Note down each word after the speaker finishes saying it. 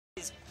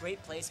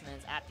great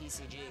placements at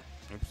PCG.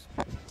 Oops.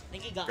 I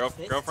think he got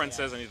Girlfriend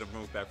says I need to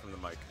move back from the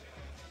mic.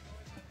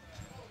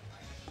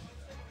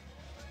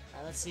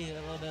 Let's see a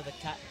little bit of the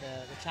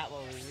chat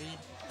while we read.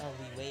 While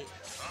we wait.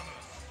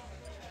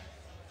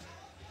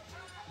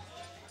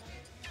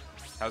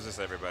 How's this,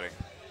 everybody?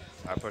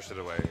 I pushed it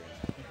away.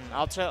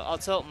 I'll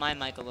tilt my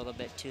mic a little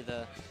bit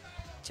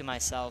to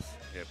myself.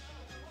 Yep.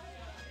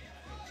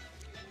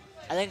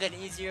 I think an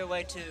easier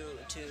way to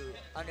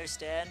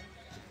understand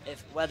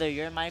if whether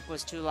your mic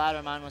was too loud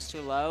or mine was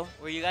too low.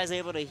 Were you guys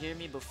able to hear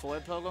me before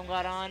Pilgrim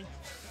got on?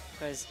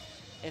 Because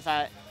if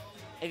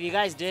you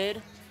guys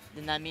did,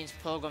 then that means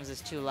Pilgrim's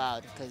is too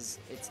loud, because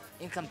it's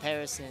in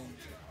comparison,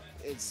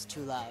 it's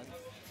too loud.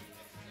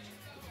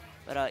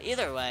 But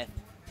either way,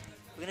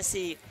 we're gonna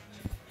see.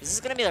 Is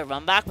this gonna be the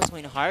run back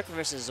between Hark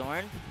versus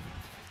Xorn?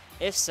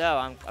 If so,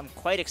 I'm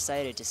quite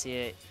excited to see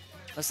it.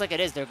 Looks like it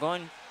is. They're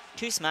going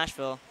to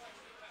Smashville.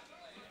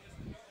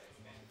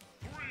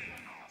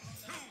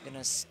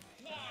 Gonna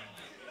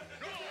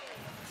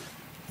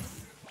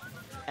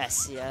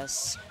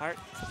SCS Hark.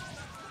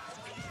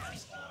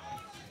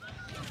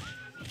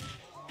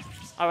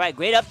 All right,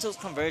 great up tilt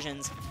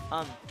conversions.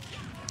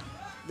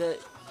 The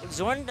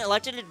Xorn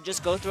elected to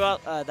just go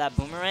throughout that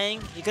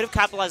boomerang. He could have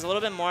capitalized a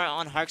little bit more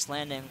on Hark's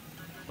landing,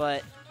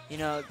 but you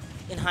know,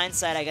 in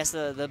hindsight, I guess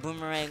the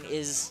boomerang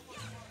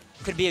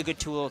could be a good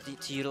tool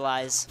to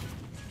utilize.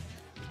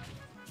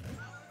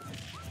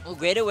 Oh,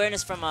 great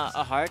awareness from a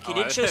Hark. He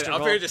didn't choose to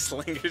roll. Up here just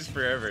lingers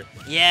forever.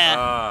 Yeah.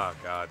 Oh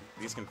god,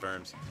 these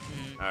confirms.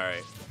 All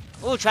right.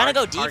 Ooh, trying to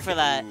go deep for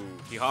that. Ooh,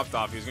 he hopped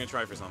off. He was gonna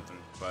try for something,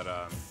 but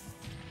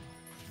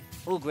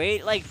Ooh,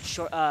 great like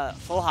short,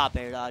 full hop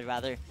air dodge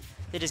rather.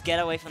 To just get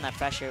away from that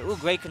pressure. Ooh,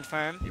 great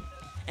confirm. Yep.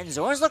 And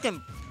Xorn's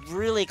looking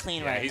really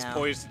clean right now. Yeah, he's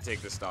poised to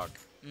take the stock.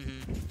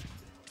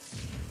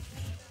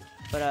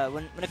 But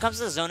when it comes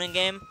to the zoning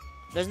game,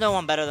 there's no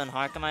one better than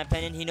Hark in my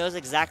opinion. He knows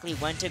exactly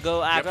when to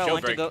go aggro,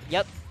 when to go.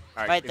 Yep.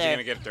 All right is there. Is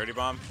he gonna get a dirty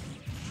bomb?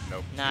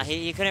 Nope. Nah,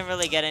 he couldn't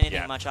really get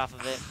anything much off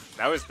of it.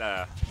 That was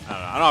I don't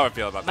know how I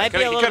feel about Might that.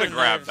 be a He little could have bit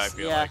grabbed. nerves, I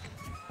feel yeah. like.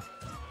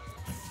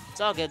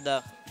 It's all good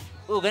though.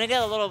 Ooh, gonna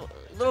get a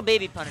little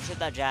baby punish with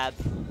that jab.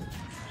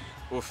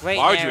 Oof. Right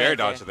Why would you there, air right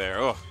dodge there. there?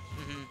 Oh.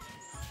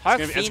 Hark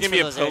It's fiends gonna for be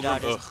a those air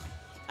Pilgrim.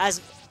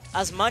 dodges.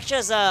 As much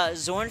as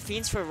Xorn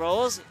fiends for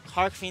rolls,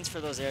 Hark fiends for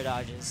those air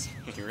dodges.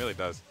 He really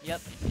does.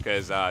 Yep.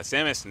 Because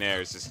Samus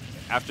Snare is just,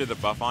 after the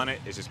buff on it,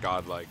 is just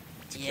godlike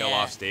to kill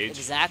off stage.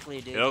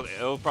 Exactly, dude.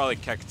 It'll probably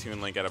keck Toon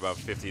Link at about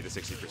 50 to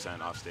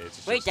 60% off stage.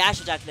 It's Great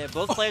dash attack there.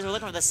 Both players were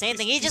looking for the same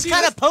thing. He just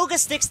kind of poke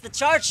sticks the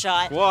charge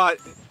shot. What?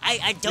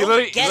 I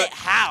don't get it.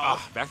 How?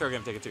 Oh, back throw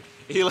gonna take it too.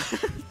 He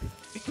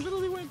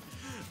literally went.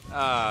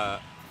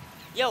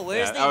 Yo,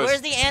 where's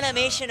the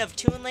animation of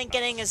Toon Link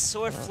getting his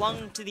sword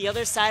flung to the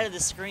other side of the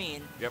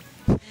screen? Yep.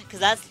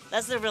 Because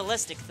that's the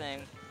realistic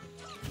thing.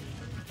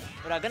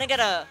 But I'm gonna get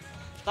a.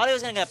 Thought he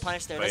was gonna get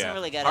punished there. Doesn't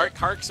really get it.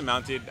 Hark's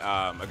mounted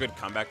a good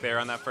comeback there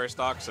on that first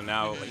stock, so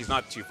now he's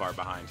not too far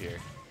behind here.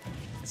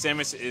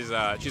 Samus is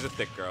she's a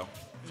thick girl.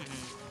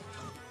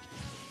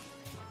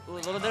 Ooh, a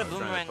little bit of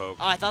boomerang. Oh,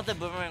 I thought the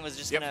boomerang was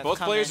just gonna. Both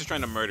come players in. are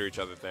trying to murder each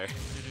other there.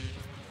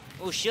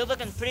 Ooh, shield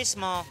looking pretty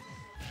small.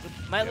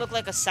 Might look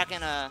like a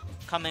second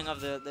coming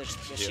of the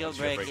shield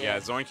break. Yeah,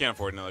 Xorn can't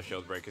afford another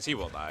shield break because he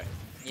will die.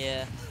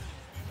 Yeah.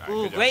 Right,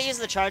 ooh, great use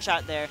of the charge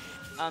shot there.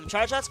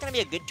 Charge shot's gonna be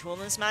a good tool in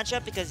this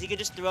matchup because he could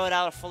just throw it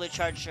out a fully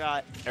charged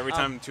shot. Every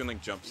time Toon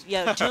Link jumps.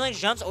 Yeah, Toon Link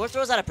jumps or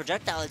throws out a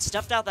projectile. It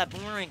stuffed out that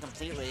boomerang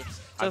completely.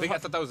 So I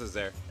thought that was his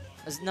there.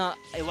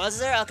 It was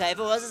there? Okay, if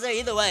it was there,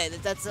 either way,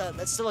 that's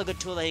still a good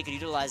tool that he could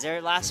utilize there.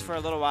 It lasts for a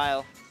little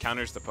while.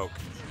 Counters the poke.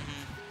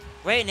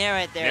 Great nair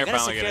right there. Gonna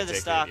secure the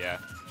stock. Yeah.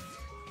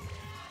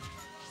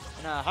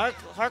 And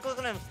Hark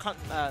looking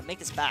to make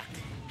this back.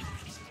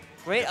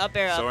 Great up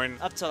air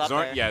up till up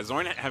air. Yeah,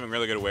 Xorn having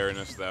really good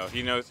awareness though.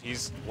 He knows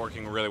he's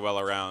working really well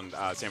around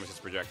Samus's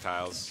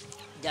projectiles.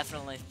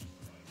 Definitely.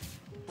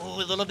 Ooh,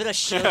 a little bit of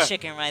shield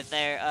chicken right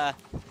there.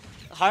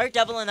 Hark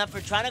doubling up for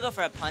trying to go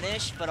for a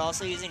punish, but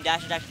also using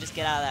dash attack to just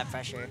get out of that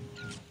pressure.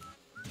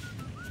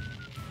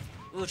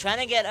 Ooh, trying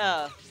to get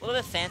a little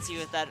bit fancy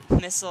with that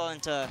missile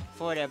into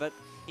forward air, but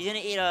he's gonna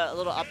eat a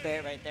little up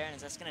air right there,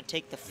 and that's gonna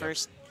take the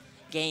first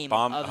game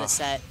of the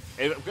set.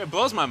 It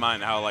blows my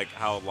mind how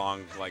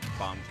long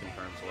bomb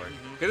confirms work.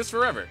 Because it's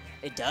forever.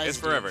 It does. It's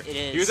forever. It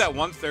is. He was at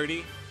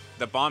 130,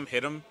 the bomb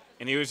hit him,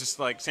 and he was just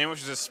like Samus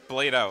was just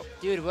splayed out.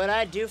 Dude, what'd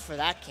I do for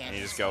that cannon? And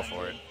you just go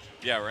for it.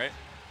 Yeah, right.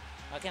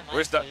 Why can't my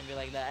explosion be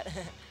like that?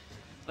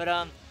 But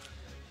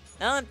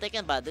now I'm thinking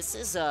about it, this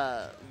is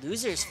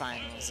losers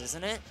finals,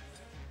 isn't it?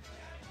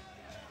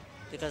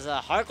 Because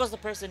Hark was the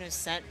person who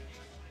sent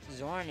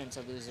Xorn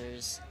into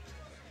losers,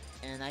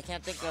 and I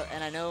can't think of,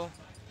 and I know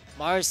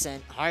Mars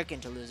sent Hark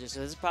into losers, so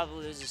this is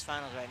probably losers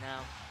finals right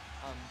now.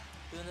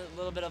 Doing a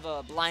little bit of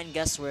a blind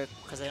guesswork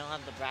because I don't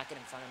have the bracket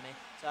in front of me,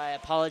 so I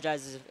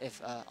apologize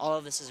if all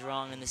of this is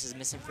wrong and this is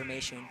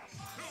misinformation.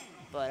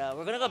 But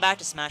we're gonna go back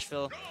to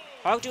Smashville.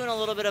 Hark doing a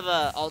little bit of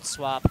a alt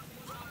swap,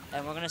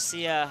 and we're gonna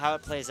see how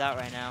it plays out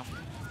right now.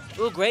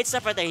 Ooh, great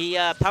stuff right there. He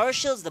power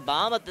shields the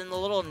bomb, but then the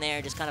little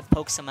nair just kind of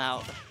pokes him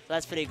out. So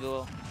that's pretty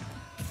cool.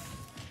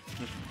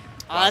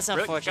 Oh, that's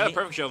really unfortunate. got a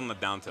perfect shield on the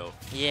down tilt.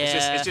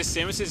 Yeah. It's just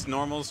Samus's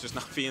normals just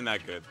not being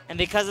that good. And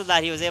because of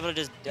that, he was able to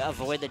just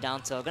avoid the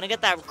down tilt. Gonna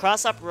get that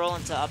cross-up roll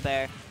into up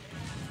air.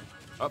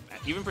 Oh,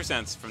 even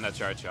percents from that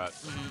charge shot.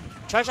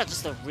 Charge shot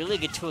just a really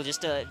good tool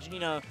just to, you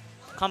know,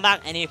 combat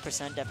any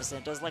percent deficit.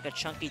 It does like a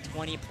chunky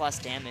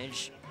 20+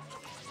 damage.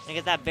 And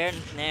get that bear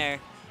nair.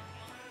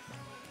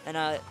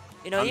 And,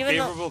 you know, even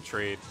though... Unfavorable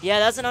trade. Yeah,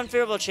 that's an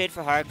unfavorable trade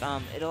for Hark.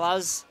 It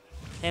allows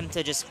him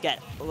to just get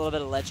a little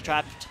bit of ledge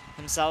trapped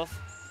himself.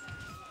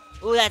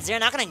 Ooh, that's they're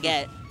not gonna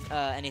get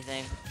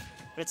anything,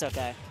 but it's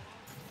okay.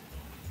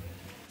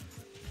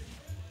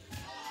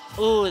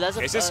 Ooh, that's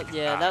a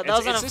yeah. That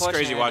was an unfortunate. It's just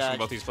crazy watching dodge.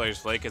 both these players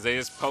play because they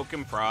just poke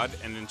and prod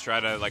and then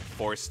try to like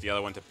force the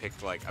other one to pick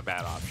like a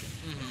bad option.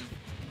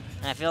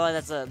 And I feel like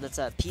that's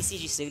a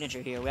PCG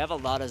signature here. We have a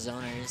lot of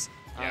zoners.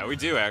 Yeah, we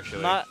do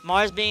actually.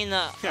 Mars being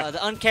the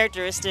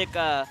uncharacteristic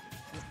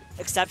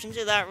exception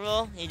to that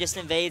rule. He just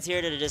invades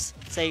here to just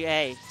say,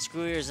 "Hey,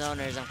 screw your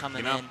zoners, I'm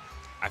coming in."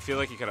 I feel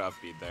like he could have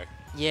upbeat there.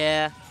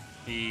 Yeah.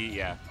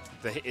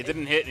 It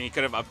didn't hit, and he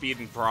could have upbeat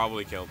and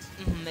probably killed.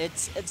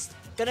 It's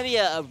gonna be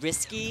a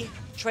risky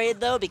trade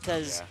though,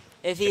 because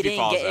if he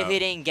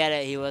didn't get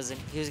it, he was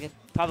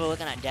probably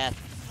looking at death.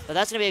 But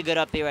that's gonna be a good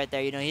upbeat right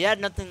there. You know, he had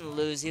nothing to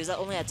lose. He was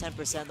only at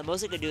 10%. The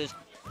most he could do is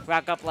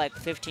rack up like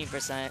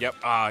 15%. Yep.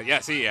 Yeah.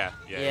 See. Yeah.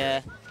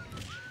 Yeah.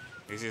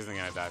 He's isn't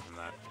gonna die from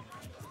that.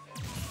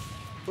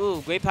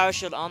 Ooh, great power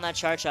shield on that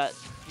charge shot.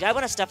 Jab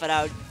gonna stuff it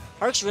out.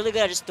 Hark's really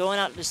good at just throwing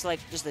out just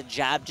a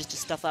jab just to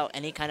stuff out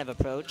any kind of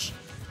approach.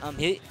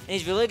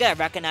 He's really good at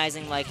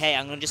recognizing like, hey,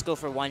 I'm gonna just go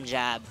for one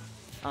jab.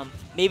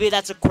 Maybe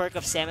that's a quirk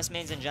of Samus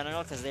mains in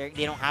general because they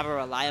don't have a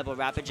reliable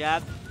rapid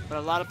jab. But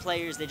a lot of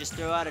players, they just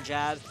throw out a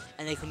jab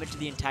and they commit to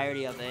the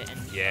entirety of it.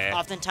 And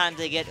oftentimes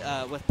they get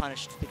whiff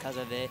punished because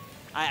of it.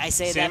 I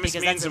say that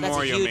because that's a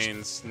Mario huge...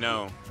 mains,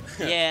 no.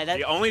 Yeah.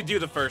 You only do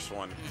the first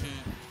one.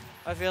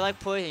 Or if you're like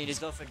Poison, you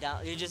just go for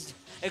down. You just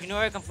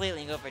ignore it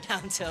completely and go for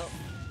down tilt.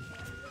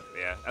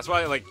 Yeah, that's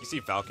why like you see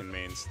Falcon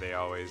mains. They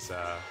always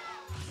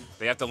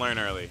they have to learn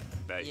early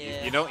that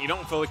you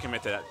don't fully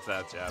commit to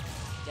that jab.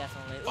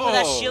 Definitely. Ooh,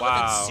 that shield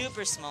looking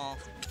super small.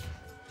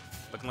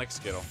 Looking like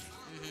Skittle.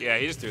 Yeah,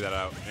 he just threw that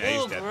out. Yeah,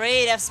 ooh, he's dead.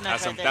 Great F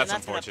smash right there. That's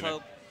and that's unfortunate. Gonna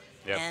poke.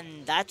 Yep.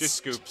 And that's just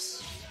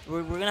scoops.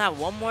 We're gonna have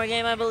one more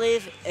game, I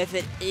believe. If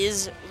it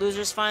is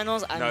losers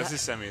finals. No, this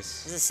is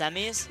semis. This is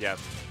semis. Yep.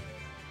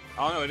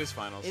 Oh no, it is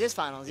finals. It is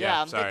finals.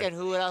 Yeah, I'm thinking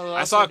who else.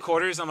 I saw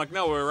quarters. I'm like,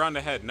 no, we're a round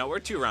ahead. No, we're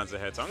 2 rounds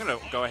ahead. So I'm gonna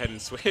go ahead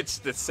and switch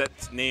the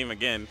set name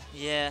again.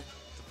 Yeah.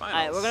 All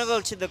right, we're gonna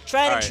go to the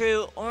tried and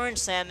true Orange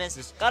Samus.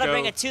 Just gotta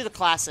bring it to the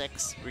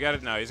classics. We got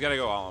it. No, he's gotta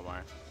go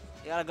Olimar.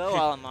 You gotta go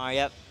Olimar.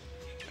 Yep.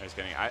 I'm just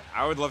kidding.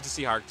 I would love to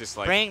see Hark just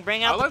like bring out the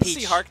Peach. I would love to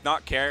see Hark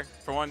not care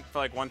for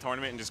one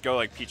tournament and just go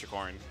like Peach or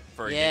Corn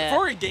for a game.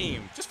 For a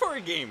game. Just for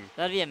a game.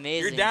 That'd be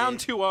amazing. You're down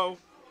 2-0.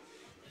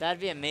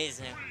 That'd be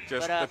amazing.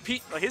 Just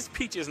his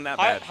Peach isn't that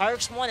bad. bad.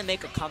 Hark's want to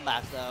make a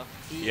comeback though.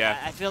 Yeah.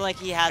 I feel like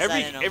he has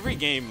that in him. Every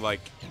game, like,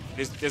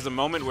 there's a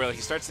moment where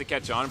he starts to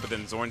catch on, but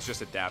then Xorn's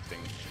just adapting.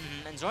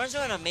 And Xorn's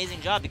doing an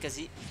amazing job because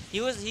he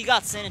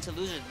got sent into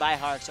losers by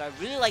Hark, so I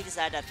really like this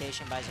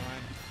adaptation by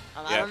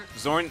Xorn.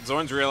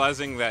 Xorn's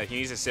realizing that he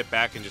needs to sit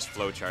back and just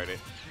flowchart it.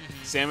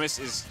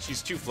 Samus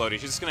she's too floaty.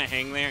 She's just gonna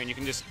hang there, and you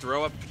can just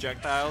throw up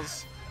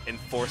projectiles and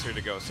force her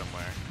to go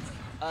somewhere.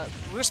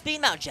 We were speaking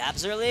about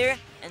jabs earlier,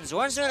 and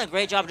Xorn's doing a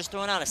great job just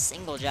throwing out a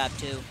single jab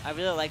too. I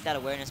really like that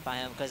awareness by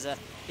him because of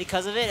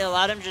it, it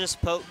allowed him to just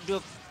do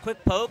a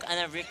quick poke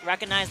and then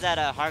recognize that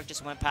Hark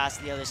just went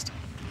past the others,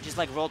 just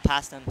like rolled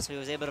past him, so he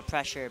was able to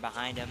pressure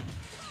behind him.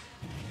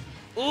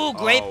 Ooh,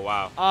 great! Oh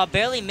wow!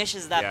 Barely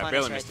misses that punish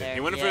barely missed there. He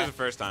went for it the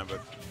first time,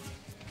 but.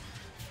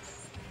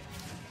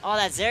 Oh,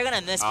 that's Zare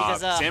gonna miss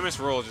because Samus'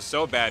 roll is just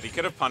so bad. He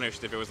could have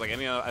punished if it was like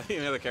any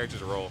other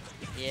character's roll.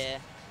 Yeah.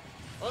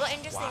 Well, the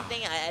interesting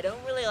thing, I don't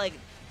really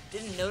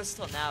didn't notice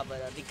till now,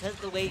 but because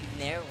the way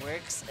Nair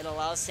works, it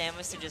allows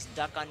Samus to just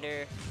duck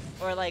under,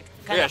 or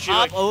kind of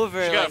hop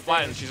over. She got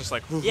flat and she's just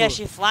like. Yeah,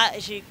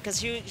 because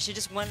she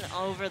just went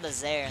over the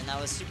Zare, and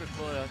that was super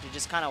cool to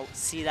just kind of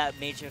see that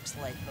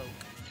Matrix-like poke.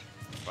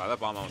 Wow, that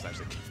bomb almost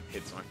actually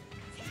hit Xorn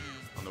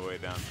on the way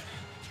down.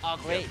 Oh,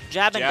 great.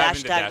 Jab and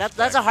dash attack.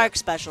 That's a Hark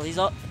special. He's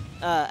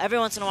every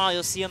once in a while,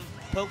 you'll see him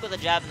poke with a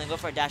jab and then go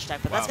for a dash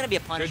attack, but that's going to be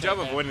a punish. Good job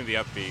avoiding the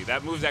up B.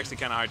 That move's actually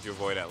kind of hard to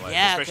avoid at life,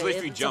 especially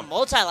if you jump. It's a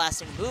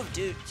multi-lasting move,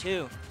 dude,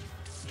 too.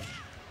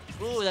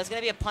 Ooh, that's going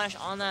to be a punish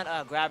on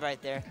that grab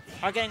right there.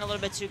 Hark getting a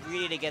little bit too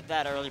greedy to get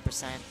that early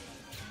percent.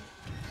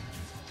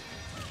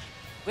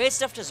 Great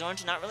stuff to Xorn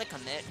to not really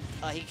commit.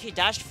 He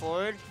dashed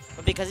forward,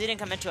 but because he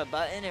didn't commit to a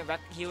button,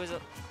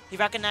 he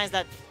recognized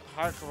that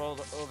Hark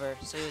rolled over,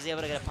 so he was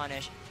able to get a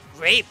punish.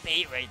 Great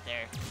bait right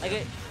there.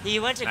 He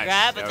went to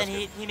grab, but then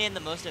he made the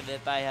most of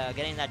it by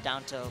getting that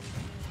down tilt.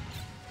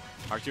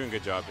 Hark doing a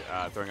good job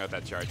throwing out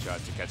that charge shot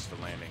to catch the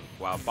landing.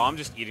 Wow, Bomb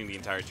just eating the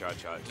entire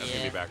charge shot. That's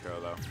going to be back throw,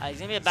 though. He's going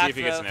to be a back throw. See if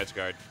he gets an edge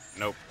guard.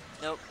 Nope.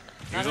 Nope.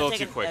 He was a little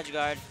too quick. Edge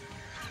guard.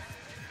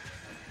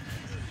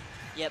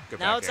 Yep. Good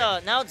Now back it's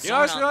air. now it's You know, I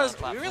Xorn just on realized the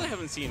we platform. really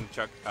haven't seen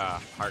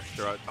Hark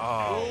throw it.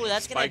 Oh, Ooh,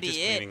 that's gonna Spike be just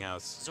it. cleaning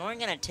house. Zorn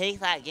gonna take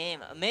that game.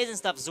 Amazing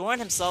stuff. Zorn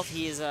himself,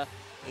 he is a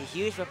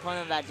huge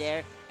proponent of that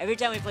dare. Every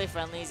time we play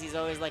friendlies, he's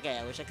always like, "Hey,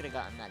 I wish I could have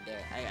gotten that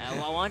dare.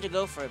 I wanted to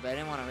go for it, but I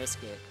didn't want to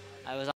risk it. I was